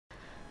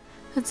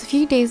It's a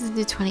few days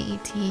into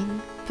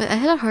 2018, but I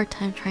had a hard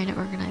time trying to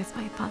organize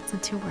my thoughts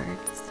into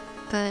words.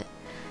 But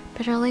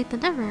better late than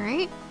never,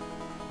 right?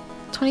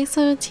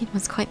 2017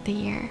 was quite the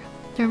year.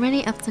 There were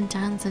many ups and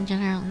downs in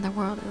general in the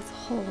world as a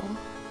whole.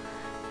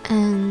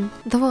 And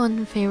though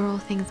unfavorable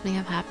things may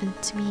have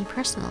happened to me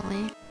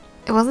personally,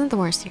 it wasn't the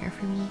worst year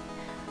for me.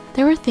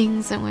 There were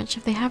things in which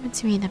if they happened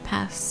to me in the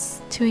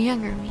past, to a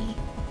younger me,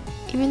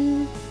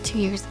 even 2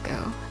 years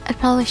ago, I'd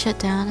probably shut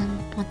down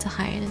and want to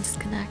hide and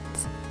disconnect.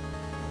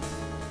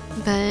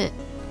 But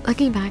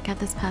looking back at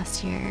this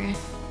past year,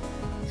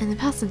 and the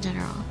past in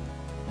general,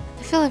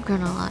 I feel I've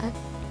grown a lot.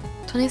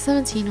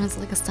 2017 was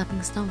like a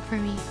stepping stone for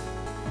me.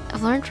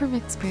 I've learned from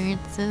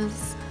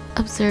experiences,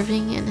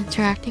 observing and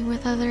interacting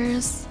with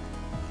others,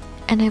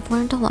 and I've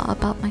learned a lot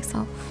about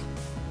myself.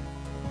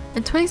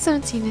 In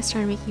 2017, I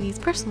started making these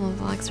personal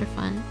vlogs for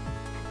fun,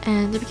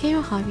 and it became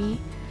a hobby,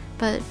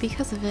 but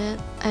because of it,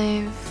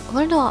 I've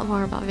learned a lot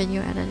more about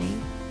video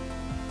editing.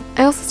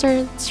 I also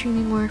started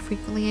streaming more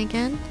frequently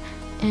again,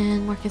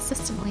 and more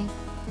consistently.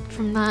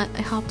 From that,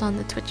 I hopped on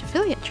the Twitch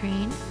affiliate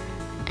train,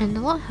 and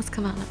a lot has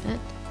come out of it.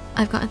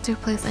 I've gotten to a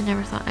place I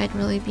never thought I'd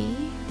really be.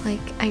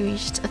 Like, I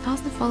reached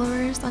 1,000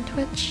 followers on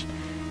Twitch,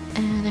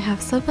 and I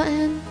have sub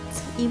buttons,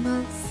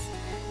 emotes,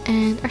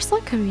 and our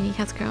Slack community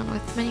has grown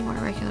with many more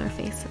regular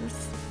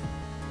faces.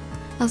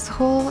 As a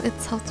whole,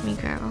 it's helped me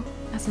grow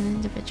as an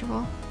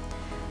individual.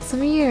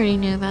 Some of you already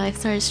know that I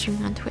started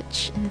streaming on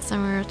Twitch in the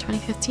summer of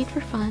 2015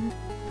 for fun,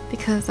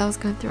 because I was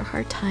going through a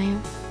hard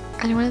time,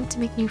 and I wanted to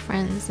make new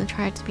friends and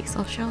try to be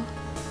social.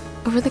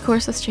 Over the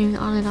course of streaming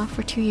on and off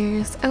for 2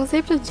 years, I was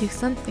able to do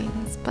some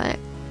things, but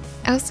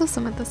I was still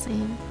somewhat the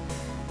same.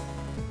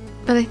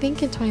 But I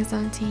think in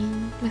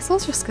 2017, my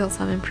social skills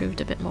have improved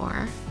a bit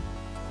more,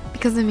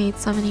 because I made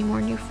so many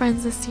more new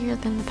friends this year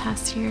than the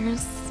past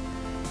years.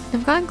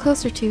 I've gotten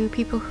closer to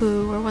people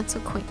who were once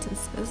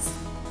acquaintances.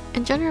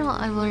 In general,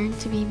 I've learned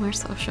to be more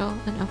social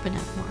and open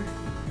up more.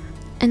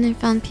 And I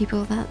found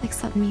people that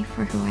accept me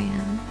for who I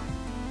am.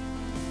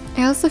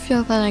 I also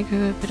feel that I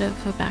grew a bit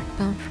of a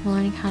backbone from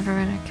learning how to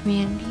run a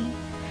community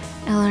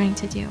and learning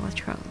to deal with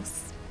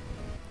trolls.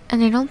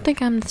 And I don't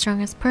think I'm the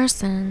strongest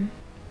person,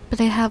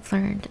 but I have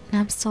learned, and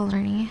I'm still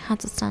learning how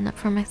to stand up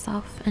for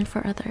myself and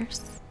for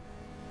others.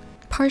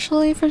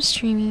 Partially from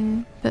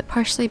streaming, but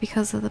partially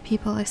because of the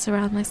people I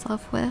surround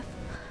myself with,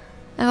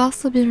 I've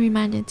also been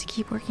reminded to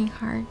keep working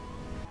hard.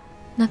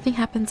 Nothing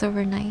happens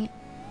overnight.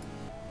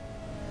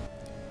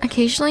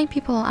 Occasionally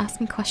people will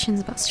ask me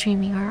questions about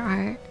streaming or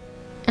art,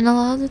 and a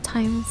lot of the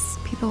times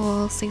people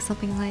will say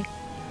something like,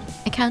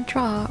 I can't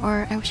draw,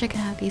 or I wish I could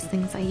have these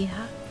things that you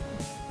have.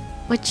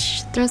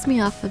 Which throws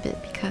me off a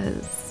bit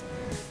because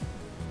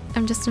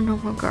I'm just a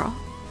normal girl.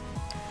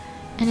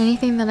 And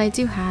anything that I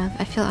do have,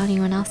 I feel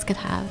anyone else could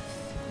have.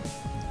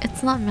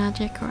 It's not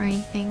magic or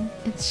anything,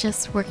 it's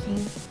just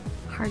working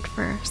hard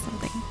for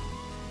something.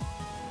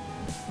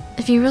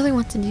 If you really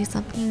want to do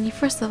something, you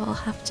first of all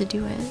have to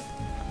do it.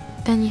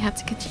 Then you have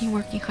to continue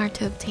working hard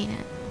to obtain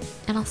it,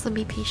 and also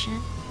be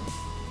patient.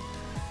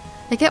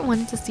 I get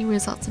wanting to see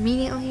results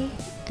immediately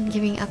and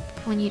giving up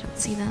when you don't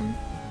see them,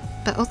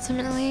 but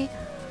ultimately,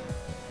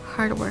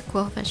 hard work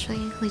will eventually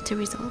lead to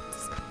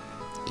results,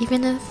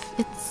 even if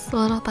it's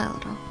little by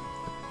little.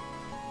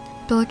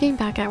 But looking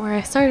back at where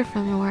I started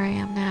from and where I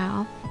am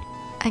now,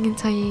 I can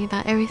tell you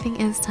that everything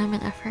is time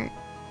and effort,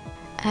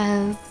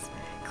 as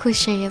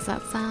cliche as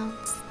that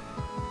sounds.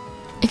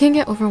 It can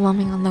get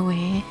overwhelming on the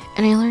way,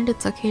 and I learned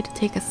it's okay to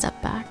take a step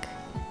back,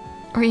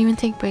 or even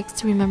take breaks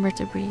to remember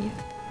to breathe.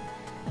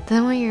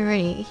 Then when you're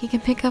ready, you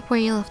can pick up where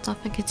you left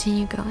off and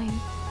continue going.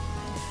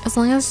 As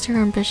long as your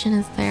ambition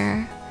is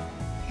there,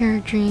 your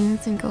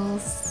dreams and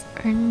goals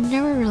are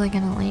never really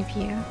gonna leave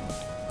you.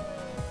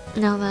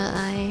 Now that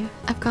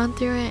I've gone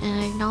through it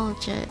and I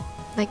acknowledge it,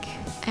 like,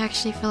 I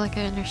actually feel like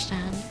I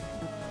understand.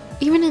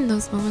 Even in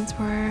those moments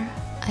where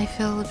I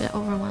feel a bit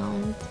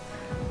overwhelmed,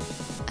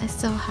 I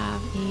still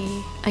have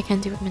a I can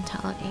do it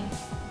mentality.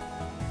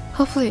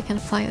 Hopefully I can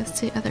apply this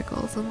to other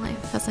goals in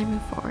life as I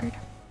move forward.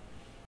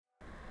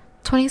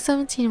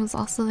 2017 was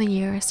also the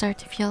year I started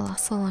to feel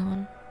less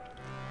alone,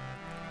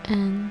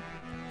 and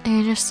I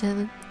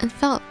understood and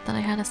felt that I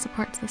had a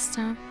support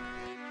system.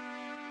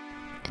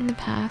 In the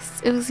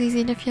past, it was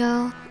easy to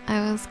feel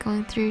I was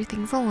going through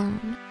things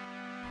alone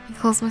and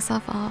close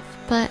myself off,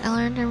 but I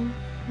learned I'm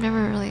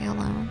never really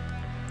alone.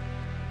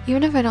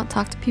 Even if I don't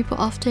talk to people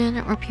often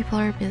or people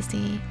are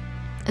busy,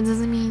 it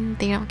doesn't mean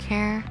they don't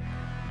care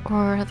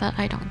or that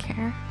I don't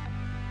care.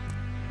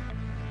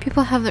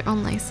 People have their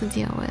own lives to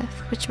deal with,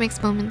 which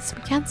makes moments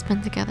we can't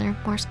spend together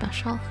more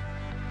special.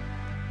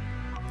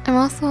 I'm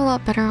also a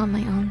lot better on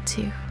my own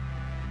too.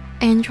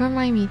 I enjoy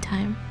my me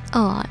time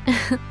a lot.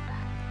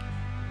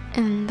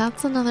 And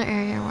that's another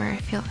area where I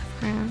feel I've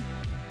grown.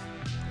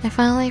 I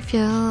finally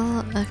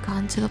feel I've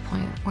gotten to the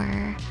point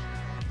where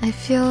I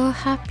feel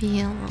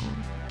happy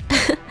alone.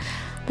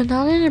 But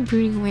not in a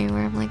brooding way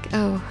where I'm like,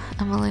 oh,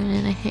 I'm alone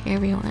and I hate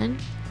everyone.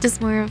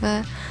 Just more of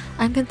a,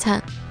 I'm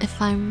content if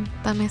I'm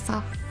by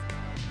myself.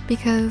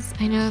 Because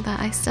I know that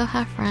I still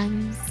have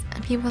friends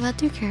and people that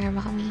do care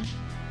about me.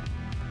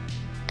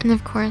 And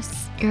of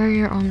course, you're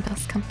your own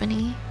best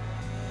company,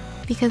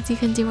 because you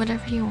can do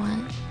whatever you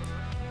want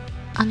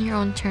on your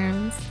own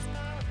terms,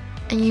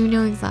 and you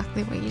know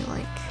exactly what you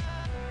like.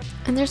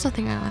 And there's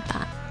nothing wrong with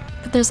that.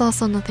 But there's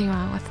also nothing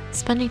wrong with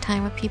spending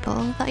time with people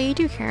that you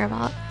do care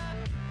about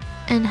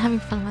and having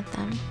fun with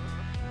them.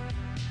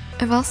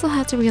 I've also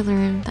had to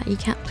relearn that you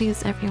can't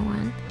please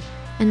everyone,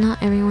 and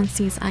not everyone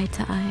sees eye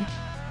to eye.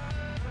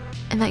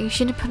 And that you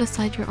shouldn't put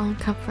aside your own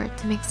comfort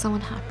to make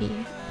someone happy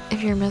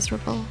if you're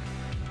miserable.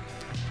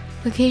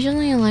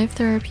 Occasionally in life,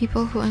 there are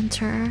people who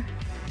enter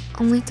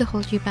only to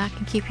hold you back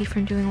and keep you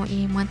from doing what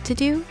you want to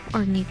do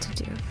or need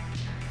to do.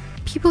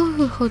 People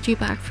who hold you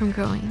back from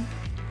growing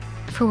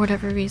for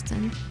whatever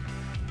reason.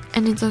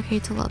 And it's okay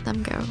to let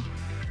them go,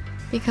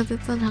 because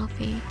it's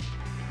unhealthy.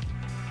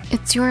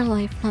 It's your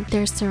life, not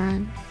theirs to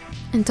run.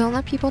 And don't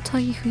let people tell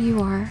you who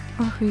you are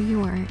or who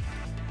you aren't,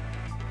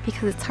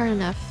 because it's hard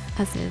enough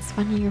as is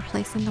finding your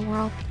place in the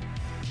world.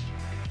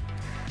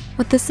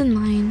 With this in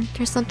mind,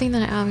 there's something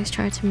that I always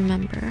try to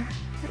remember,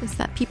 is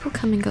that people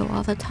come and go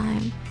all the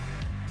time,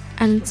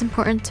 and it's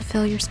important to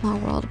fill your small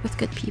world with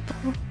good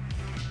people.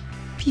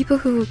 People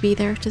who will be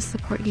there to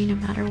support you no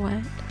matter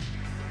what,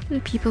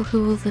 and people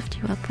who will lift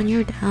you up when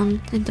you're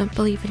down and don't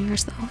believe in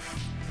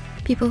yourself.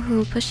 People who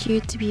will push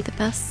you to be the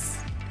best,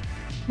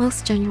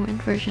 most genuine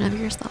version of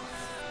yourself.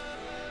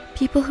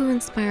 People who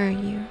inspire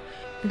you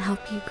and help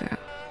you grow.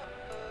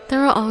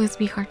 There will always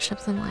be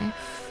hardships in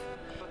life.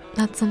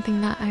 That's something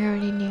that I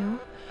already knew.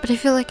 But I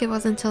feel like it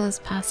wasn't until this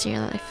past year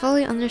that I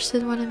fully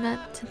understood what it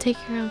meant to take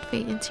your own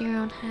fate into your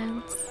own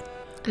hands.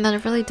 And that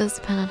it really does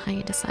depend on how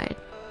you decide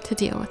to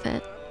deal with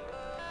it.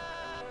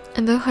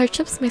 And though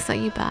hardships may set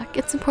you back,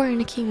 it's important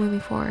to keep moving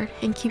forward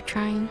and keep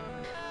trying.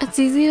 It's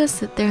easy to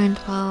sit there and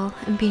dwell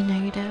and be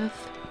negative,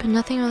 but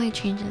nothing really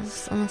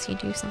changes unless you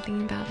do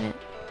something about it.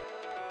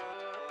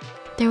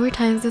 There were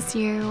times this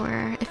year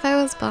where if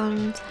I was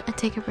bummed, I'd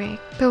take a break,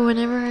 but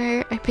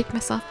whenever I picked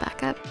myself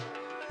back up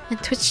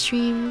and Twitch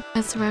streamed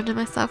and surrounded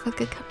myself with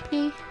good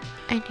company,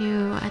 I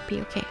knew I'd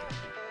be okay.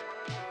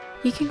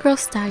 You can grow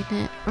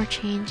stagnant or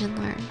change and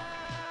learn.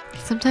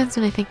 Sometimes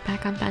when I think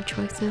back on bad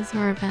choices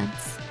or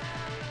events,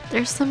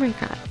 there's some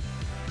regret,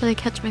 but I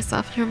catch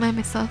myself and remind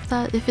myself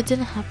that if it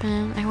didn't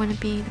happen, I wouldn't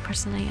be the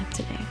person I am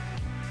today.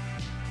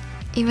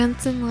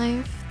 Events in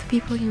life, the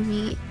people you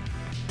meet,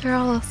 they're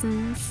all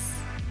lessons,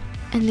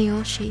 and they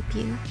all shape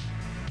you,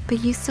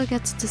 but you still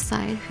get to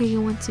decide who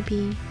you want to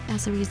be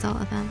as a result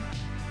of them.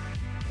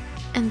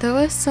 And though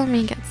I still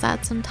may get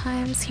sad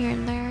sometimes here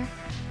and there,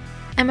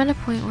 I'm at a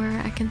point where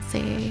I can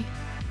say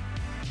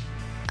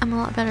I'm a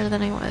lot better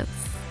than I was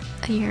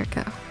a year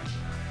ago,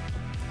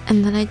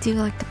 and that I do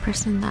like the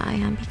person that I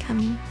am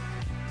becoming.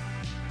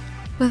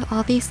 With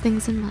all these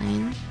things in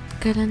mind,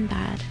 good and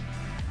bad,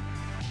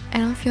 I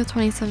don't feel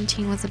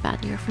 2017 was a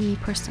bad year for me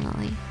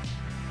personally,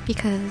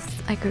 because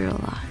I grew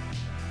a lot.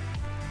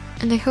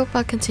 And I hope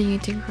I'll continue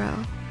to grow.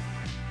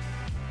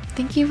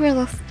 Thank you for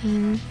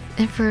listening,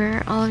 and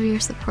for all of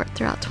your support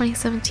throughout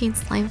 2017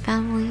 Slime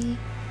family.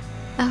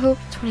 I hope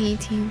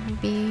 2018 will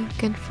be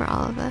good for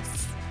all of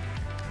us,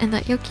 and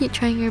that you'll keep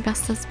trying your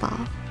best as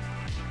well.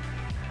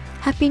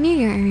 Happy New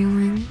Year,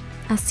 everyone!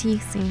 I'll see you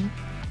soon,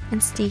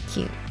 and stay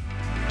cute.